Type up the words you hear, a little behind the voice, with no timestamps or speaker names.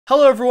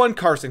Hello everyone,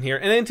 Carson here,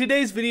 and in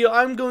today's video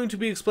I'm going to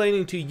be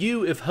explaining to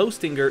you if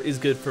Hostinger is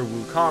good for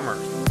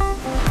WooCommerce.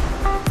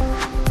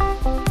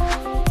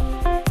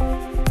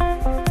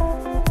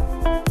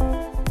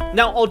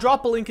 Now, I'll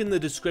drop a link in the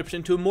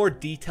description to a more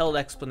detailed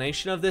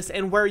explanation of this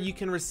and where you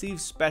can receive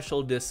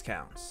special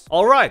discounts.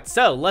 Alright,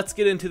 so let's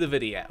get into the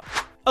video.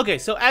 Okay,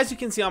 so as you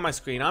can see on my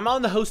screen, I'm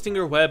on the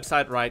Hostinger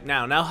website right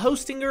now. Now,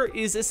 Hostinger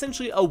is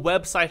essentially a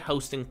website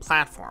hosting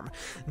platform.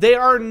 They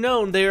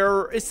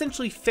are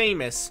essentially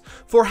famous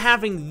for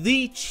having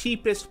the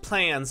cheapest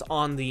plans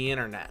on the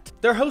internet.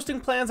 Their hosting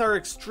plans are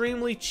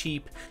extremely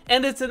cheap,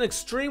 and it's an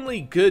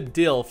extremely good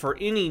deal for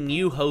any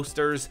new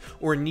hosters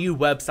or new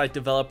website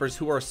developers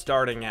who are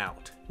starting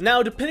out.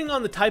 Now, depending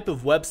on the type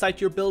of website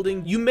you're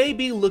building, you may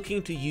be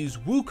looking to use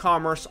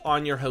WooCommerce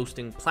on your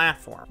hosting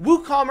platform.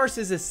 WooCommerce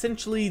is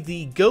essentially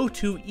the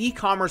go-to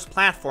e-commerce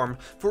platform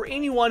for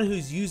anyone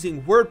who's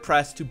using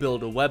WordPress to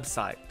build a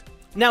website.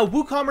 Now,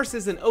 WooCommerce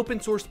is an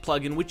open source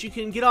plugin which you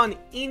can get on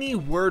any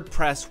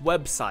WordPress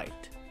website.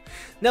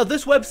 Now,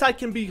 this website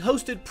can be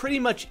hosted pretty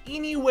much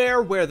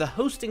anywhere where the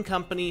hosting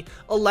company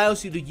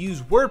allows you to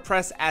use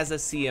WordPress as a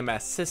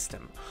CMS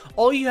system.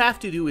 All you have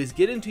to do is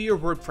get into your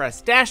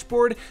WordPress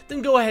dashboard,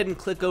 then go ahead and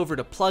click over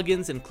to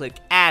Plugins and click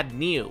Add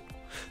New.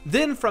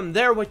 Then from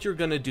there, what you're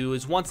going to do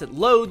is once it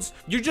loads,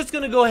 you're just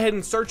going to go ahead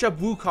and search up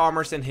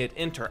WooCommerce and hit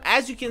enter.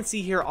 As you can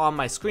see here on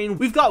my screen,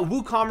 we've got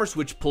WooCommerce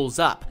which pulls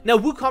up. Now,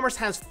 WooCommerce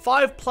has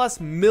 5+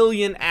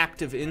 million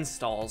active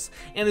installs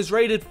and is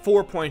rated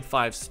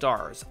 4.5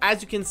 stars.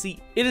 As you can see,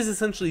 it is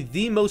essentially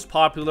the most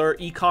popular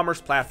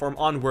e-commerce platform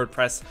on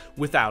WordPress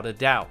without a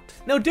doubt.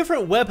 Now,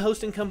 different web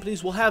hosting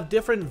companies will have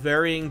different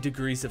varying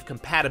degrees of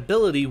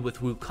compatibility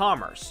with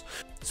WooCommerce.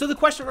 So the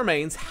question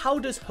remains, how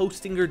does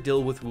Hostinger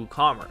deal with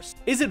WooCommerce?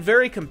 Is it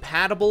very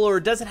compatible, or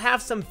does it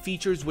have some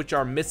features which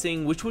are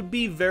missing which would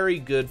be very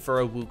good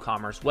for a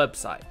WooCommerce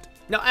website?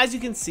 Now, as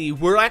you can see,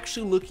 we're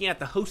actually looking at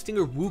the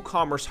Hostinger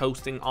WooCommerce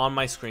hosting on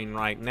my screen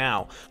right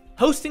now.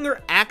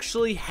 Hostinger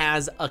actually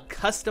has a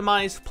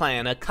customized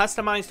plan, a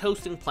customized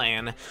hosting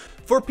plan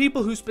for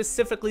people who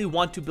specifically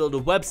want to build a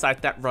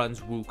website that runs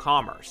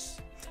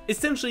WooCommerce.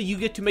 Essentially, you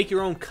get to make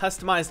your own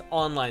customized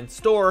online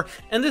store,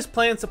 and this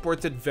plan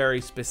supports it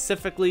very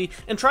specifically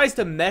and tries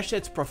to mesh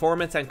its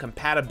performance and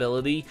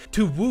compatibility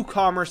to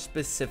WooCommerce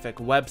specific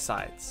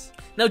websites.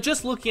 Now,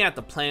 just looking at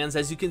the plans,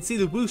 as you can see,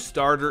 the Woo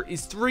Starter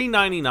is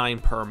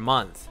 $3.99 per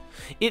month.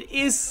 It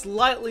is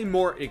slightly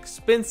more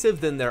expensive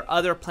than their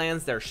other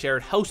plans, their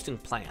shared hosting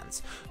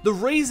plans. The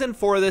reason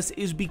for this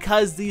is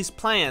because these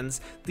plans,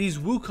 these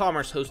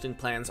WooCommerce hosting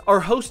plans,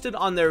 are hosted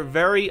on their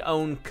very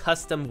own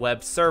custom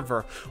web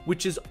server,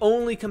 which is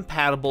only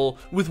compatible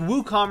with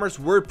WooCommerce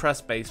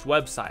WordPress-based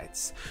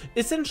websites.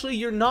 Essentially,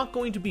 you're not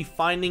going to be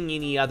finding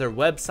any other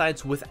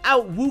websites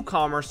without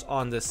WooCommerce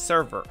on this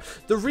server.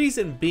 The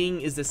reason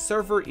being is the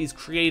server is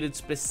created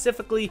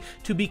specifically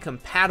to be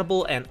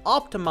compatible and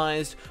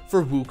optimized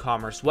for WooCommerce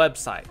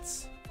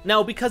websites.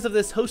 Now, because of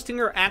this,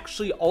 Hostinger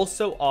actually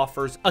also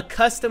offers a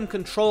custom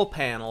control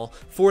panel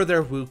for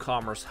their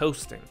WooCommerce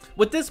hosting.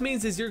 What this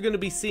means is you're going to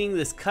be seeing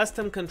this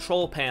custom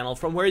control panel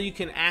from where you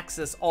can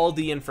access all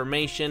the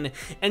information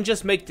and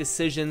just make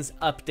decisions,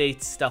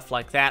 updates, stuff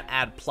like that,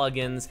 add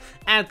plugins,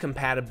 add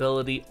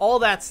compatibility. All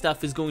that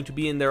stuff is going to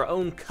be in their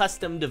own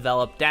custom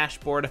developed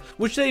dashboard,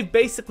 which they've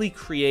basically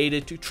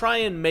created to try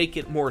and make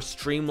it more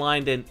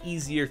streamlined and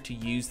easier to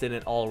use than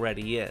it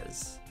already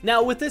is.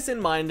 Now, with this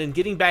in mind, and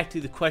getting back to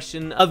the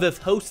question of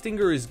if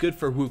Hostinger is good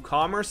for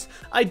WooCommerce,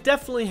 I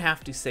definitely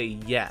have to say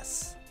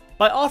yes.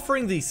 By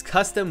offering these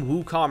custom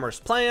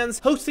WooCommerce plans,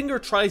 Hostinger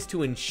tries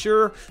to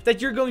ensure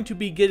that you're going to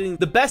be getting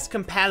the best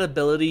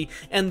compatibility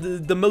and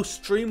the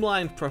most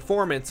streamlined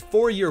performance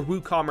for your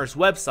WooCommerce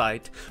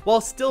website,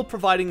 while still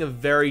providing a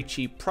very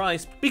cheap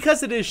price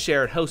because it is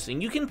shared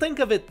hosting. You can think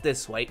of it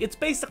this way: it's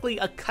basically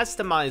a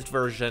customized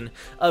version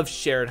of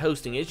shared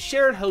hosting. It's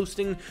shared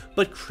hosting,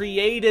 but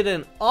created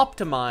and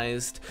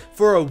optimized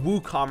for a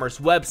WooCommerce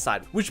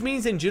website, which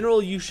means in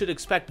general you should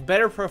expect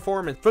better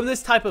performance from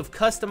this type of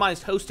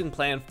customized hosting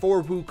plan for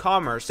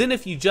WooCommerce than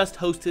if you just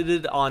hosted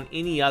it on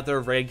any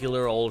other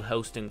regular old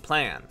hosting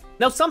plan.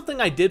 Now, something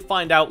I did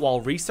find out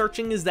while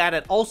researching is that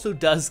it also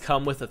does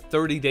come with a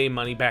 30-day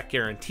money-back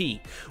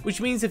guarantee,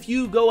 which means if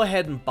you go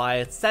ahead and buy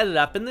it, set it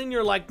up, and then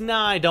you're like,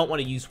 nah, I don't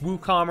want to use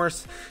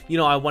WooCommerce,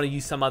 I want to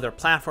use some other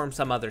platform,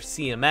 some other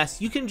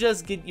CMS, you can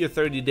just get your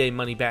 30-day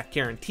money-back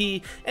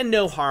guarantee and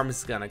no harm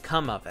is gonna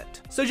come of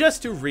it. So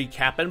just to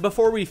recap, and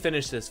before we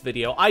finish this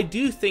video, I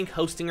do think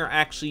Hostinger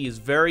actually is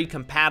very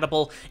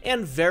compatible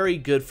and very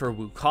good for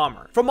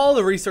WooCommerce. From all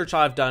the research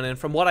I've done and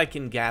from what I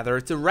can gather,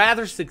 it's a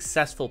rather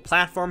successful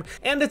platform,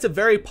 and it's a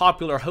very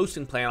popular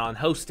hosting plan on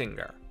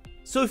Hostinger.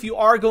 So if you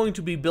are going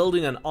to be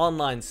building an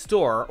online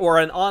store, or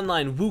an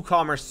online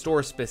WooCommerce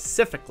store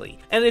specifically,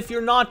 and if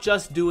you're not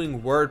just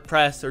doing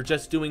WordPress or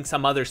just doing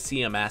some other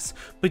CMS,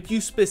 but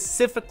you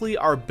specifically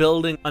are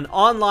building an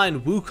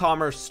online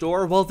WooCommerce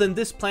store, well then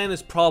this plan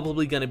is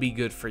probably going to be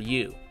good for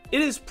you.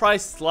 It is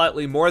priced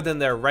slightly more than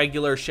their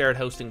regular shared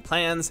hosting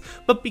plans,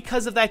 but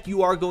because of that,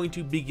 you are going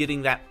to be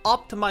getting that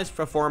optimized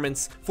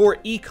performance for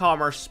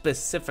e-commerce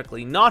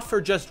specifically, not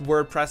for just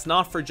WordPress,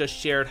 not for just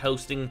shared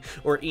hosting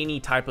or any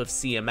type of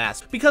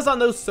CMS. Because on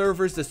those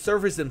servers, the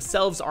servers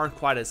themselves aren't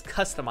quite as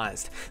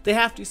customized. They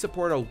have to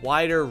support a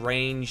wider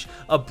range,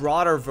 a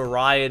broader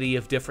variety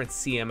of different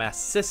CMS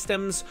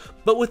systems,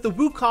 but with the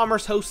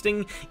WooCommerce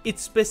hosting, it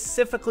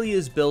specifically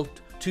is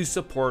built to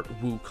support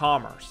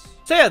WooCommerce.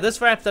 So yeah,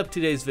 this wraps up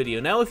today's video.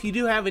 Now, if you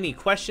do have any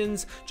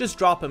questions, just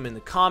drop them in the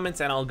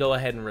comments and I'll go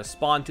ahead and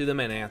respond to them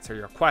and answer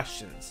your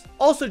questions.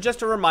 Also,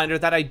 just a reminder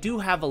that I do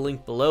have a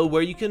link below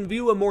where you can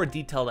view a more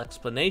detailed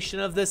explanation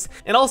of this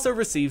and also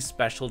receive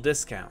special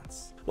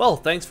discounts. Well,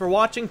 thanks for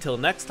watching, till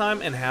next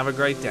time, and have a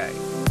great day.